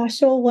this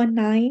Joshua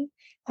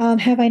 1:9,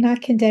 have I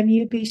not condemned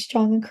you? Be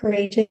strong and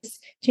courageous.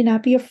 Do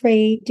not be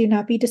afraid. Do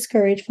not be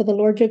discouraged, for the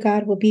Lord your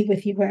God will be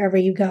with you wherever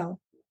you go.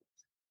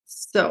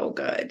 So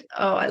good.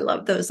 Oh, I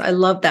love those. I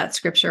love that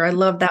scripture. I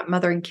love that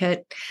mothering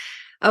kit.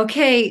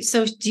 Okay.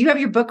 So do you have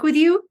your book with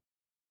you?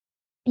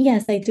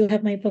 Yes, I do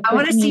have my book I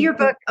want with to see me. your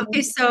book.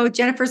 Okay. So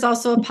Jennifer's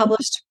also a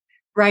published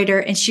writer,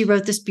 and she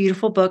wrote this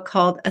beautiful book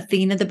called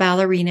Athena the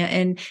Ballerina.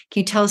 And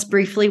can you tell us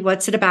briefly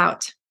what's it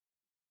about?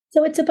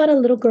 So it's about a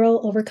little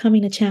girl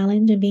overcoming a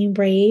challenge and being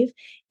brave.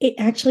 It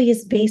actually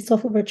is based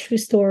off of a true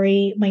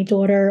story. My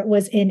daughter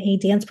was in a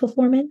dance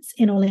performance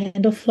in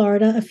Orlando,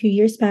 Florida, a few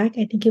years back.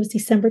 I think it was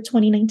December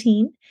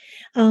 2019,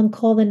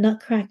 called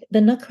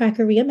the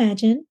Nutcracker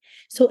Reimagine.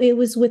 So it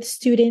was with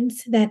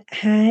students that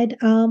had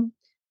a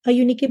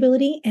unique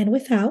ability and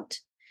without.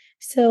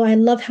 So I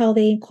love how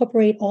they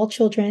incorporate all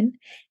children.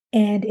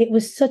 And it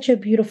was such a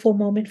beautiful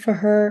moment for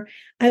her.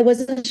 I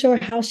wasn't sure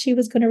how she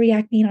was going to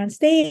react being on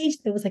stage.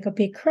 There was like a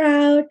big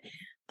crowd.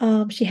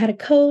 She had a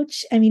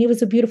coach. I mean, it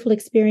was a beautiful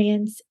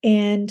experience.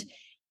 And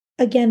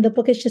again, the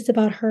book is just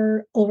about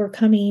her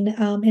overcoming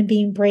and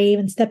being brave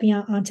and stepping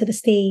out onto the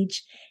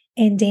stage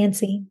and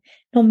dancing.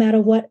 No matter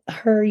what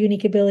her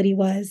unique ability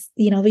was,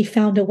 we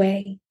found a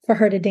way for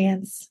her to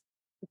dance.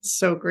 It's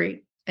so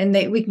great. And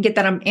we can get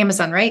that on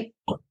Amazon, right?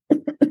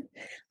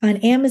 On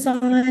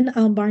Amazon,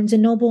 Barnes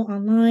and Noble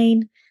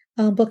online,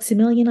 Books a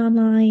Million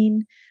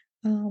online.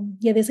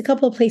 Yeah, there's a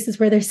couple of places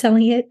where they're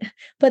selling it,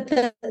 but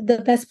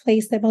the best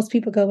place that most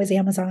people go is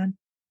Amazon.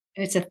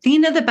 And it's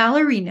Athena the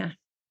Ballerina.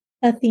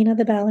 Athena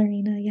the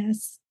Ballerina,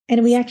 yes.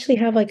 And we actually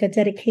have like a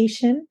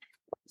dedication.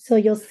 So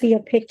you'll see a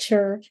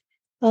picture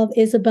of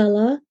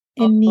Isabella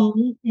and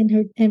me and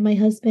her and my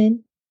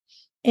husband.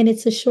 And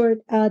it's a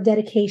short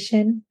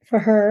dedication for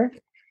her.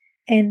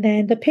 And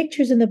then the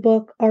pictures in the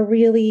book are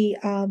really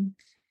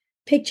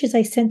pictures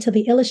I sent to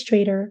the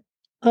illustrator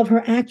of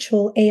her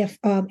actual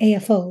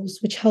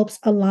AFOs, which helps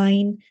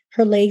align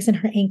her legs and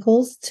her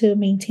ankles to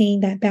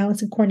maintain that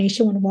balance and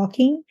coordination when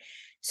walking.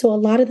 So a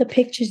lot of the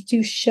pictures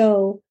do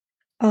show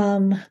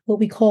what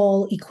we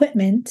call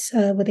equipment,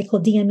 what they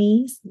call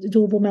DMEs,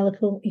 durable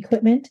medical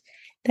equipment,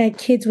 that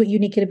kids with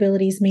unique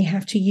abilities may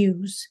have to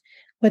use,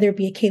 whether it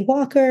be a K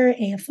walker,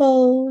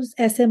 AFOs,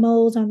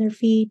 SMOs on their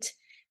feet,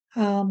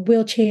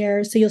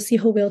 wheelchairs. So you'll see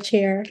her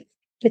wheelchair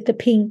with the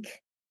pink.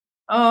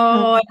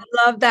 Oh, I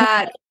love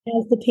that.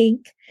 As the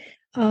pink.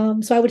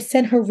 So I would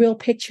send her real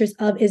pictures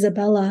of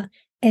Isabella,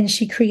 and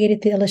she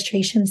created the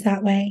illustrations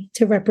that way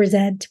to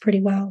represent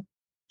pretty well.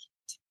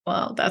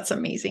 Wow, that's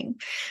amazing.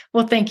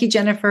 Well, thank you,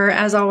 Jennifer.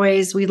 As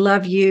always, we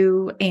love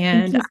you,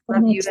 and Thank you so I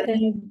love much, you. Deb.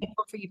 And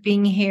thankful for you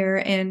being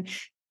here. And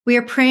we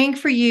are praying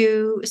for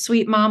you,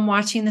 sweet mom,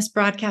 watching this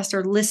broadcast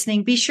or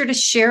listening. Be sure to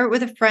share it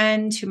with a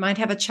friend who might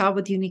have a child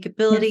with unique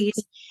abilities.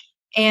 Yes.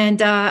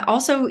 And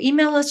also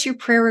email us your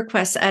prayer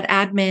requests at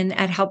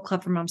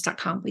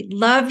admin@helpclubformoms.com. We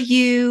love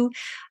you.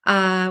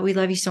 We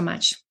love you so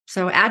much.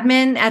 So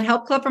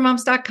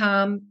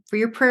admin@helpclubformoms.com for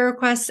your prayer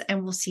requests,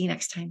 and we'll see you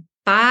next time.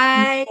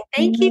 Bye.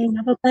 Thank you.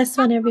 Have a blessed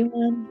one,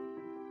 everyone.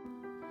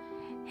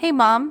 Hey,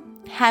 Mom,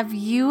 have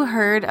you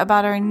heard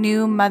about our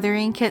new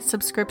Mothering Kit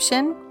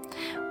subscription?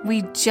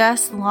 We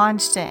just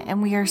launched it,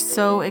 and we are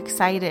so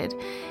excited.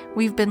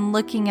 We've been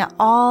looking at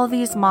all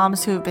these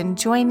moms who have been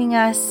joining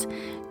us,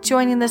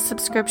 joining the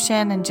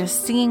subscription, and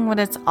just seeing what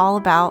it's all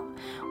about.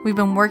 We've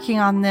been working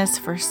on this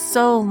for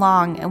so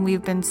long, and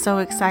we've been so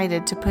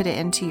excited to put it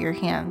into your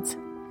hands.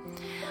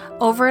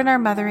 Over in our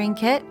Mothering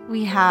Kit,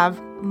 we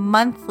have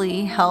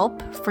monthly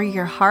help for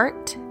your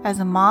heart as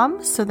a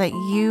mom so that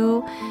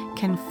you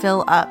can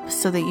fill up,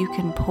 so that you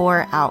can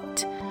pour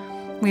out.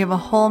 We have a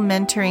whole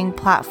mentoring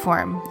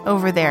platform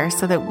over there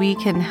so that we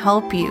can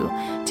help you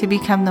to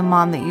become the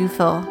mom that you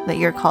feel that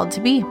you're called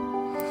to be.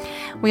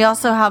 We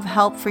also have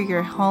help for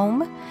your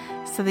home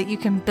so that you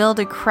can build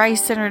a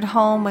Christ-centered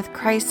home with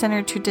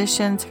Christ-centered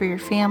traditions for your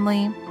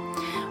family.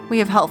 We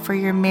have help for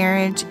your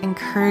marriage,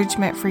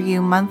 encouragement for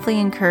you, monthly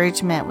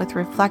encouragement with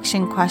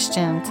reflection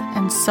questions,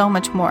 and so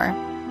much more.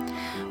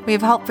 We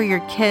have help for your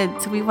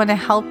kids. We want to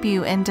help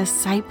you in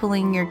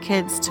discipling your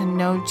kids to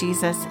know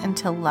Jesus and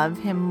to love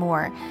Him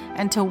more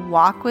and to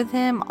walk with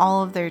Him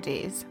all of their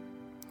days.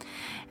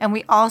 And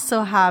we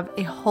also have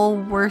a whole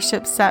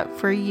worship set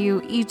for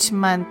you each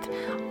month.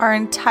 Our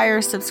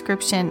entire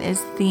subscription is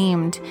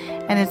themed,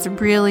 and it's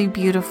really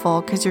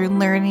beautiful because you're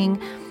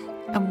learning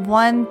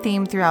one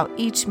theme throughout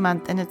each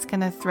month, and it's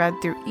going to thread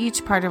through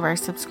each part of our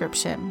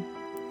subscription.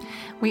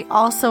 We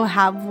also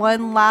have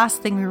one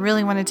last thing we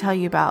really want to tell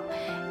you about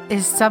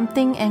is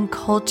something in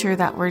culture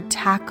that we're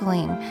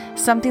tackling,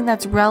 something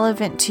that's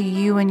relevant to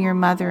you and your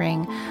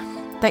mothering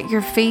that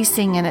you're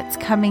facing, and it's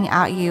coming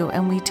at you.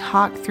 And we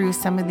talk through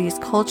some of these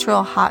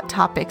cultural hot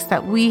topics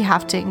that we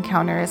have to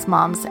encounter as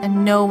moms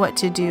and know what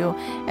to do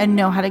and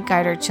know how to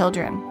guide our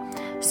children.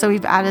 So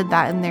we've added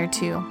that in there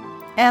too.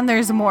 And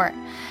there's more.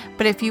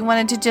 But if you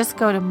wanted to just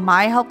go to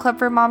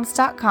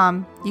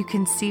myhealthclubformoms.com, you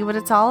can see what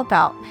it's all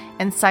about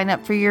and sign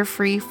up for your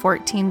free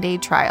 14-day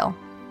trial.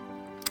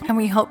 And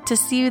we hope to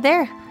see you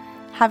there.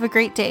 Have a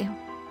great day.